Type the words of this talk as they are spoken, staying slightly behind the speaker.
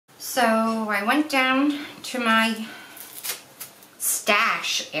So I went down to my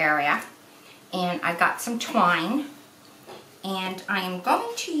stash area and I got some twine, and I am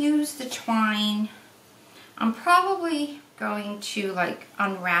going to use the twine. I'm probably going to like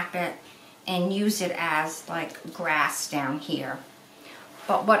unwrap it and use it as like grass down here.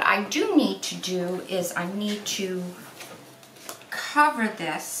 But what I do need to do is I need to cover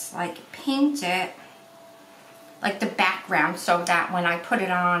this, like paint it like the background, so that when I put it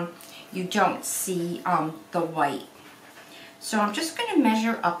on you don't see the white. So I'm just going to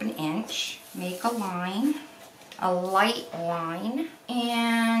measure up 1 inch, make a line, a light line,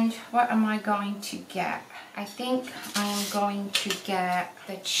 and what am I going to get? I think I'm going to get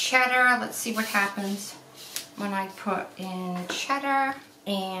the cheddar. Let's see what happens when I put in cheddar,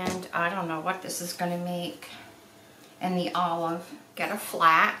 and I don't know what this is going to make, and the olive. Get a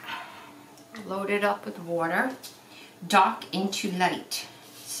flat, load it up with water, dark into light.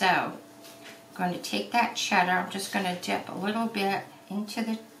 So I'm going to take that cheddar, I'm just going to dip a little bit into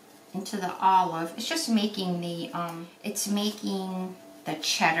the olive. It's just making the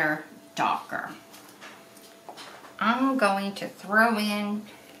cheddar darker. I'm going to throw in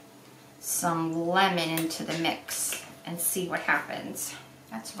some lemon into the mix and see what happens.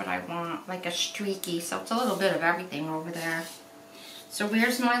 That's what I want, like a streaky, so it's a little bit of everything over there. So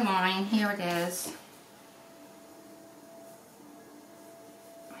where's my line? Here it is.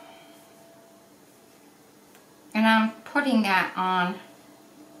 And I'm putting that on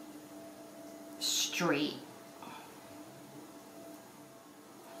straight.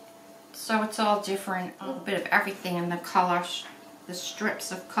 So it's all different, a little bit of everything in the color, the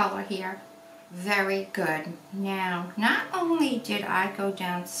strips of color here. Very good. Now, not only did I go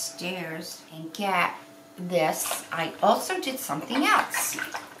downstairs and get this, I also did something else,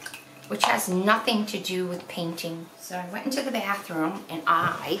 which has nothing to do with painting. So I went into the bathroom and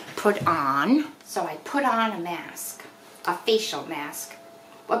I put on a mask, a facial mask.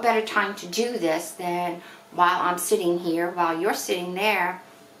 What better time to do this than while I'm sitting here, while you're sitting there.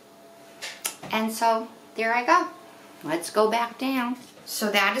 And so there I go. Let's go back down.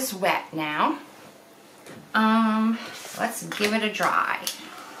 So that is wet now. Let's give it a dry.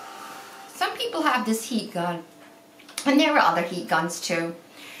 Some people have this heat gun, and there are other heat guns too.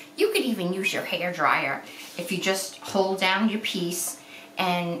 You could even use your hair dryer if you just hold down your piece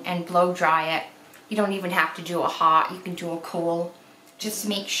and blow dry it. You don't even have to do a hot, you can do a cool. Just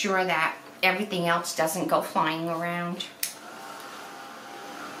make sure that everything else doesn't go flying around.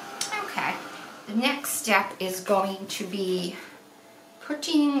 Okay, the next step is going to be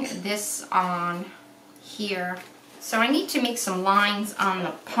putting this on here. So I need to make some lines on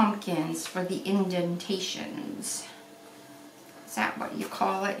the pumpkins for the indentations. Is that what you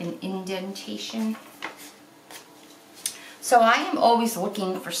call it, an indentation? So I am always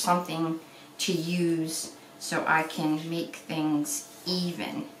looking for something to use so I can make things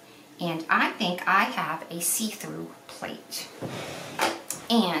even. And I think I have a see-through plate.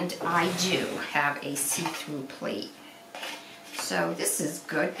 And I do have a see-through plate. So this is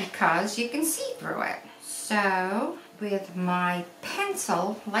good because you can see through it. So with my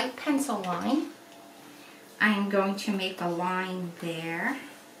pencil, light pencil line, I'm going to make a line there.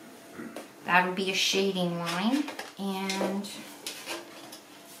 That would be a shading line. And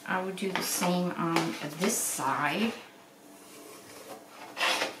I would do the same on this side.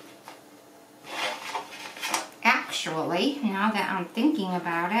 Actually, now that I'm thinking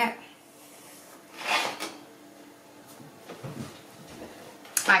about it,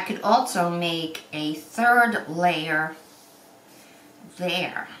 I could also make a third layer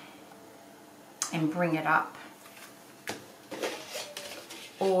there and bring it up.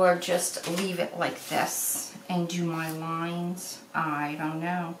 Or just leave it like this and do my lines. I don't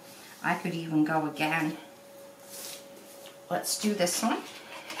know. I could even go again. Let's do this one.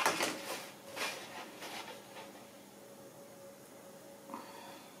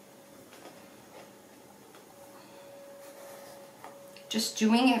 Just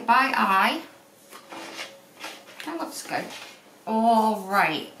doing it by eye. That looks good. All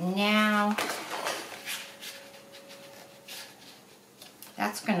right, now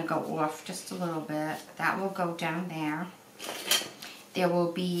that's going to go off just a little bit. That will go down there. There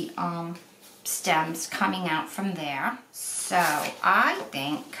will be stems coming out from there. So I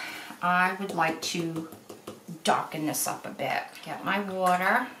think I would like to darken this up a bit. Get my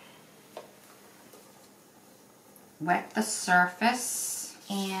water. Wet the surface,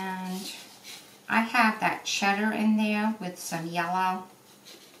 and I have that cheddar in there with some yellow.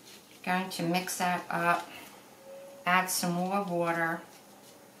 Going to mix that up, add some more water,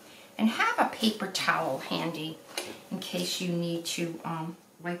 and have a paper towel handy in case you need to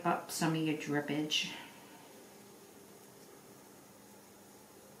wipe up some of your drippage.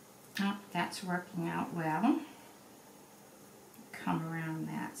 Oh, that's working out well. Come around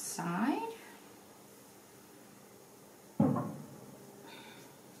that side.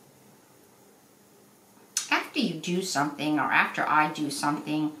 After you do something, or after I do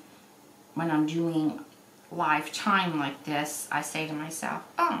something, when I'm doing live time like this, I say to myself,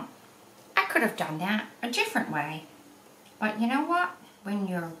 oh, I could have done that a different way. But you know what? When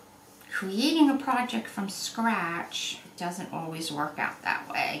you're creating a project from scratch, it doesn't always work out that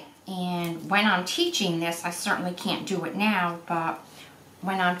way. And when I'm teaching this, I certainly can't do it now, but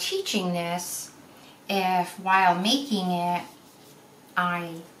when I'm teaching this, if while making it,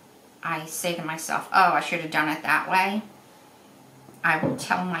 I say to myself, oh, I should have done it that way, I will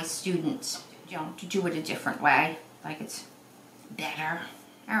tell my students, you know, to do it a different way, like it's better.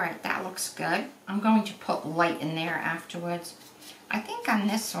 All right, that looks good. I'm going to put light in there afterwards. I think on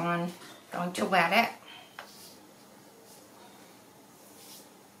this one, I'm going to wet it.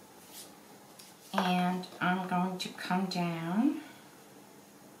 And I'm going to come down.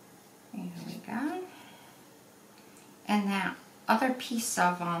 Here we go. And that other piece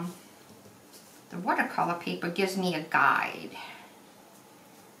of the watercolor paper gives me a guide.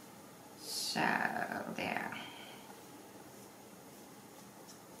 So, there.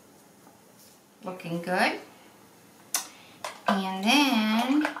 Looking good. And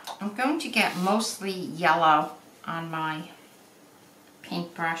then I'm going to get mostly yellow on my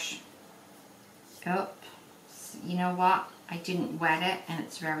paintbrush. Oh, you know what? I didn't wet it and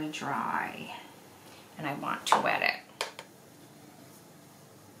it's very dry. And I want to wet it.